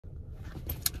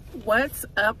What's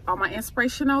up, all my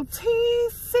inspirational tea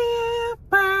sippers?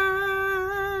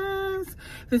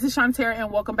 This is Shantera, and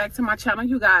welcome back to my channel,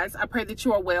 you guys. I pray that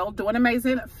you are well, doing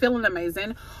amazing, feeling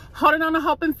amazing, holding on to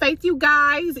hope and faith, you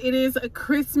guys. It is a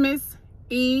Christmas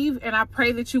Eve, and I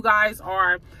pray that you guys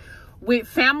are with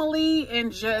family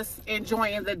and just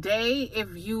enjoying the day.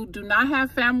 If you do not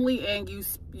have family and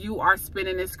you are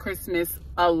spending this Christmas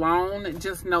alone,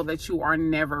 just know that you are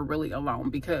never really alone,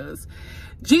 because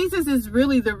Jesus is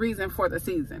really the reason for the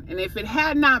season. And if it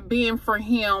had not been for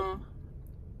him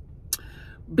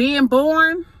being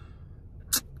born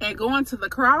and going to the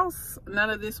cross,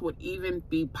 none of this would even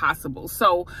be possible.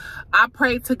 So I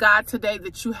pray to God today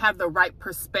that you have the right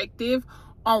perspective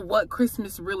on what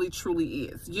Christmas really truly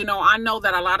is. You know, I know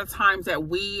that a lot of times that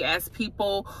we as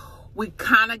people, we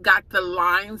kind of got the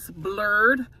lines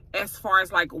blurred as far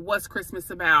as like what's Christmas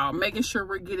about, making sure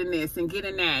we're getting this and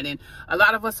getting that. And a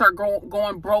lot of us are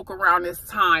going broke around this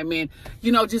time, and,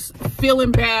 you know, just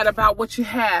feeling bad about what you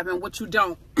have and what you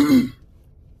don't.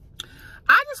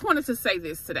 I just wanted to say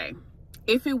this today.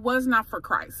 If it was not for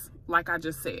Christ, like I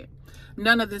just said,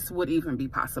 none of this would even be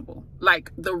possible.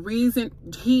 Like, the reason,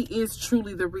 he is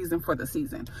truly the reason for the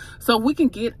season. So we can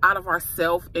get out of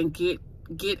ourselves and get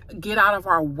out of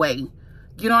our way.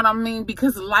 You know what I mean?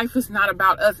 Because life is not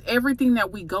about us. Everything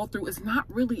that we go through is not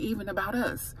really even about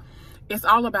us. It's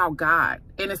all about God.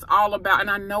 And it's all about, and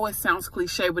I know it sounds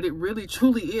cliche, but it really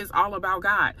truly is all about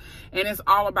God. And it's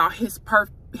all about his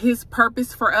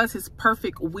purpose for us, his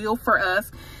perfect will for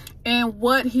us, and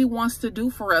what he wants to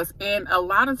do for us. And a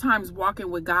lot of times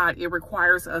walking with God, it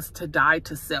requires us to die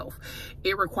to self.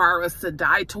 It requires us to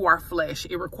die to our flesh.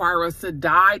 It requires us to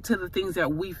die to the things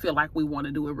that we feel like we want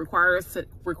to do. It requires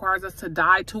us to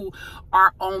die to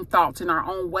our own thoughts and our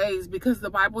own ways, because the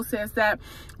Bible says that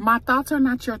my thoughts are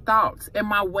not your thoughts and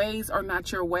my ways are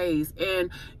not your ways.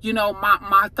 And, you know,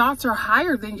 my thoughts are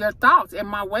higher than your thoughts and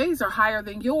my ways are higher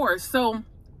than yours. So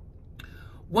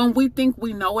when we think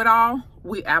we know it all,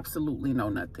 we absolutely know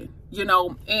nothing, you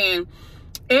know. And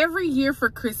every year for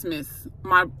Christmas,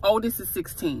 my oldest is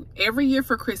 16. Every year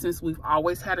for Christmas, we've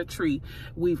always had a tree.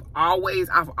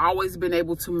 I've always been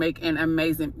able to make an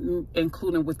amazing,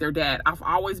 including with their dad. We've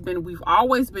always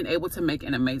been able to make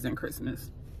an amazing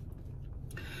Christmas.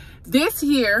 This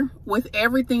year, with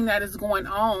everything that is going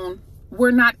on, we're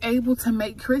not able to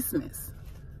make Christmas.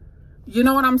 You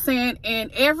know what I'm saying? And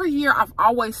every year I've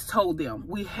always told them,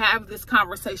 we have this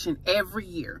conversation every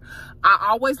year. I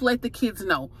always let the kids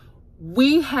know,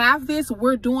 we have this,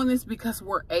 we're doing this because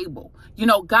we're able. You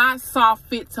know, God saw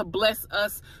fit to bless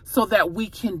us so that we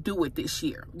can do it this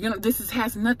year. You know,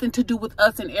 has nothing to do with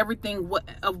us and everything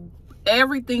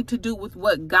to do with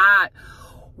what God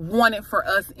wanted for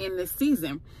us in this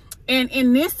season. And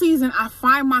in this season, I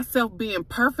find myself being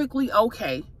perfectly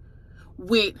okay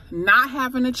with not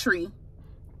having a tree,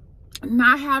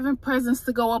 not having presents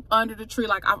to go up under the tree.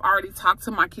 Like, I've already talked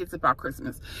to my kids about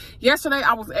Christmas. Yesterday,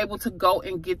 I was able to go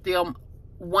and get them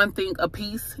one thing a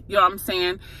piece, you know what I'm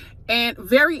saying? And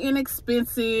very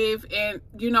inexpensive. And,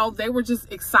 you know, they were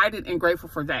just excited and grateful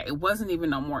for that. It wasn't even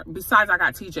no more. Besides, I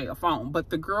got TJ a phone. But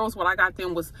the girls, what I got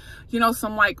them was, you know,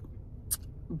 some like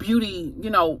beauty, you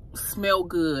know, smell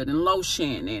good and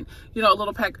lotion and, you know, a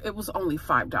little pack. It was only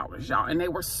 $5, y'all, and they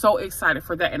were so excited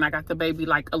for that. And I got the baby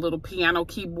like a little piano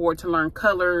keyboard to learn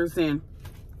colors, and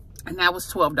that was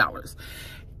 $12.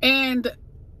 And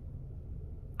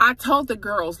I told the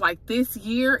girls, like, this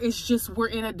year is just, we're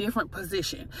in a different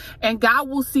position, and God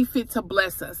will see fit to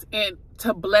bless us, and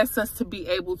to bless us to be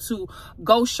able to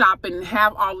go shopping and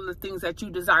have all of the things that you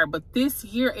desire. But this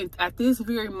year, at this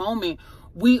very moment,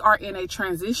 we are in a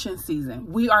transition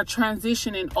season. We are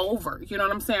transitioning over. You know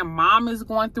what I'm saying? Mom is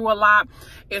going through a lot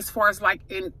as far as like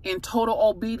in total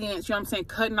obedience, you know what I'm saying?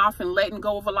 Cutting off and letting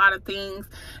go of a lot of things.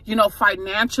 You know,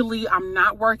 financially, I'm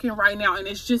not working right now. And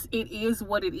it's just, it is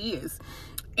what it is.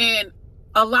 And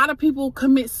a lot of people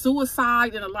commit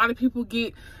suicide, and a lot of people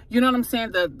get, you know what I'm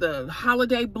saying, the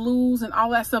holiday blues and all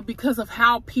that stuff because of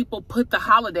how people put the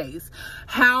holidays,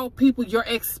 your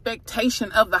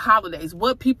expectation of the holidays,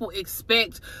 what people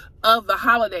expect of the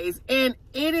holidays. And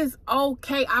it is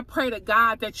okay. I pray to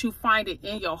God that you find it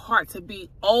in your heart to be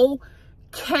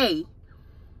okay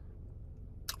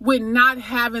with not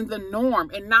having the norm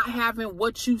and not having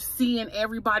what you see in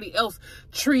everybody else,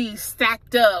 trees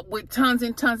stacked up with tons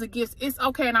and tons of gifts. It's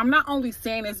okay. And I'm not only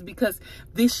saying this because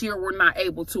this year we're not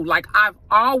able to. Like, I've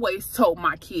always told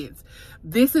my kids,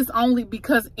 this is only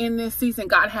because in this season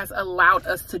God has allowed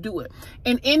us to do it.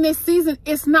 And in this season,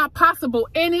 it's not possible.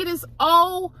 And it is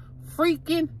all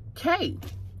freaking okay.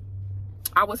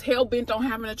 I was hell-bent on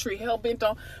having a tree, hell-bent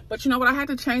on, but you know what? I had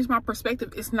to change my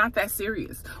perspective. It's not that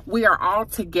serious. We are all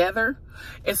together.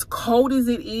 As cold as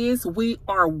it is, we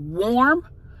are warm.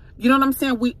 You know what I'm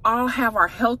saying? We all have our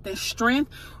health and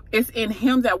strength. It's in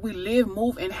him that we live,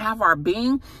 move, and have our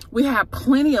being. We have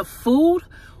plenty of food.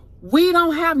 We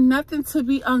don't have nothing to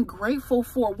be ungrateful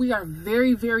for. We are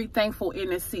very, very thankful in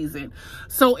this season.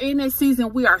 So in this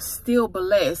season, we are still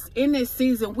blessed. In this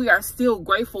season, we are still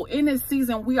grateful. In this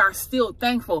season, we are still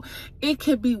thankful. It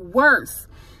could be worse.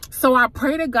 So I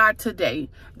pray to God today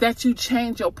that you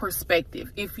change your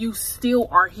perspective. If you still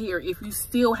are here, if you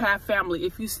still have family,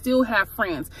 if you still have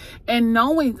friends, and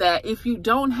knowing that if you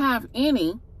don't have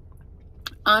any,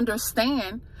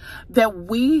 understand that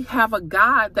we have a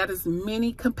God that is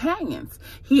many companions.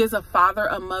 He is a father,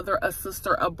 a mother, a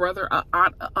sister, a brother, a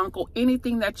aunt, a uncle,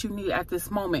 anything that you need at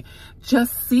this moment.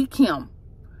 Just seek him.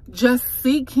 Just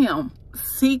seek him.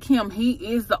 Seek him. He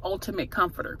is the ultimate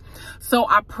comforter. So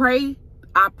I pray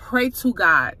to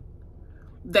God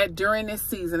that during this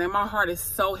season, and my heart is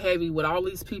so heavy with all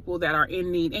these people that are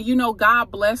in need. And you know, God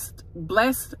blessed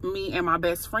me and my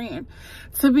best friend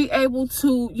to be able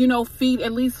to, you know, feed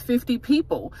at least 50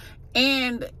 people.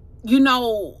 And, you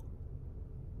know,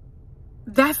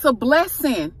 that's a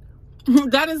blessing.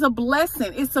 That is a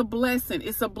blessing. It's a blessing.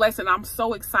 It's a blessing. I'm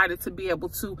so excited to be able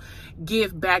to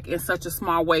give back in such a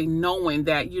small way, knowing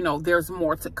that, you know, there's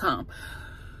more to come.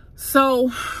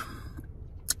 So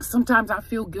sometimes I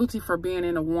feel guilty for being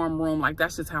in a warm room. Like,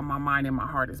 that's just how my mind and my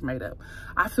heart is made up.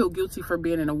 I feel guilty for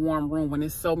being in a warm room when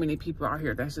there's so many people out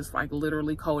here that's just like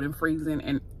literally cold and freezing.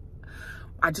 And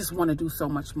I just want to do so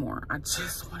much more. I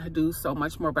just want to do so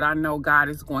much more. But I know God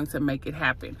is going to make it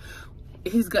happen.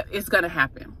 It's going to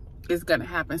happen. It's going to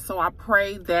happen. So I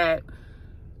pray that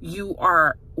you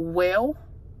are well.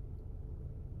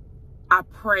 I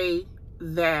pray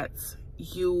that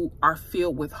you are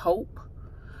filled with hope.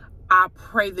 I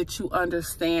pray that you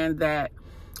understand that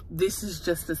this is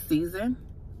just a season.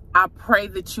 I pray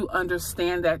that you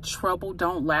understand that trouble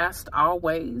don't last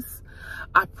always.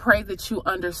 I pray that you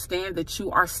understand that you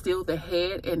are still the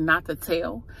head and not the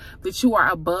tail, that you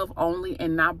are above only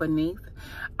and not beneath.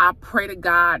 I pray to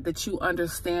God that you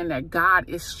understand that God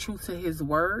is true to his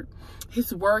word.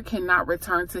 His word cannot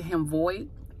return to him void.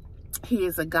 He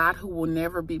is a God who will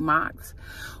never be mocked.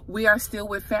 We are still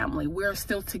with family. We are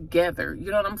still together.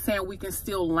 You know what I'm saying? We can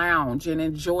still lounge and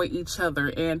enjoy each other.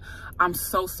 And I'm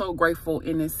so, so grateful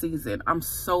in this season. I'm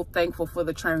so thankful for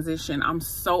the transition. I'm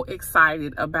so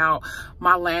excited about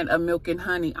my land of milk and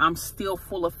honey. I'm still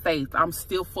full of faith. I'm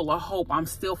still full of hope. I'm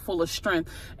still full of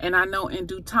strength. And I know in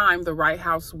due time, the right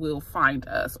house will find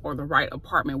us, or the right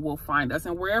apartment will find us.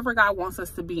 And wherever God wants us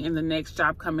to be in the next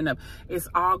job coming up, it's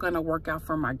all going to work out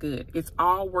for my good. It's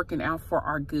all working out for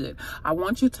our good. I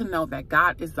want you to know that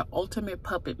God is the ultimate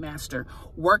puppet master,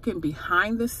 working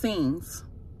behind the scenes.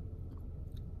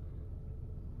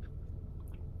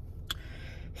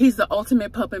 He's the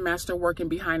ultimate puppet master working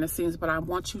behind the scenes, but I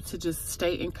want you to just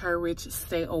stay encouraged,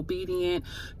 stay obedient,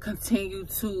 continue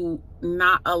to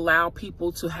not allow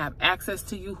people to have access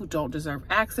to you who don't deserve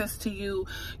access to you.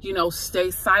 You know,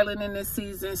 stay silent in this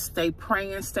season, stay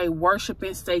praying, stay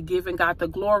worshiping, stay giving God the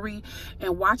glory,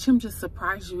 and watch him just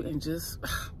surprise you and just,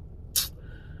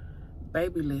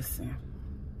 baby, listen,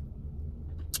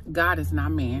 God is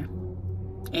not man,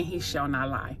 and he shall not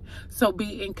lie. So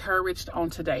be encouraged on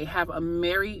today. Have a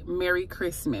merry, merry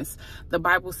Christmas. The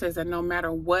Bible says that no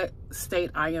matter what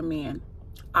state I am in,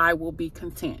 I will be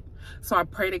content. So I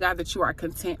pray to God that you are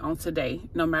content on today,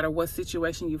 no matter what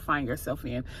situation you find yourself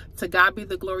in. To God be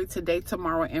the glory today,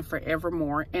 tomorrow, and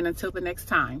forevermore. And until the next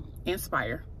time,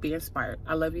 inspire, be inspired.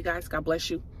 I love you guys. God bless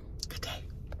you. Good day.